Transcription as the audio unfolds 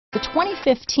The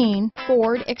 2015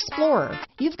 Ford Explorer.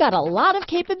 You've got a lot of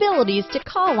capabilities to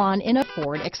call on in a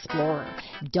Ford Explorer.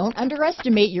 Don't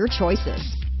underestimate your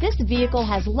choices. This vehicle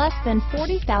has less than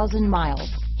 40,000 miles.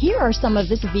 Here are some of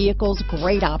this vehicle's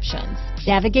great options: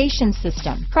 navigation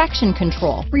system, traction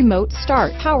control, remote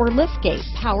start, power liftgate,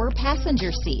 power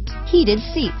passenger seat, heated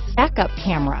seats, backup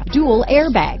camera, dual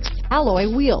airbags,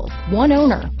 alloy wheels, one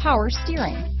owner, power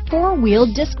steering,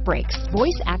 four-wheel disc brakes,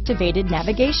 voice-activated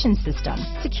navigation system,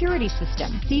 security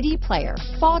system, CD player,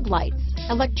 fog lights,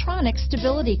 electronic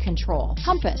stability control,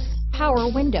 compass,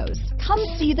 power windows. Come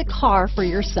see the car for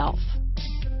yourself.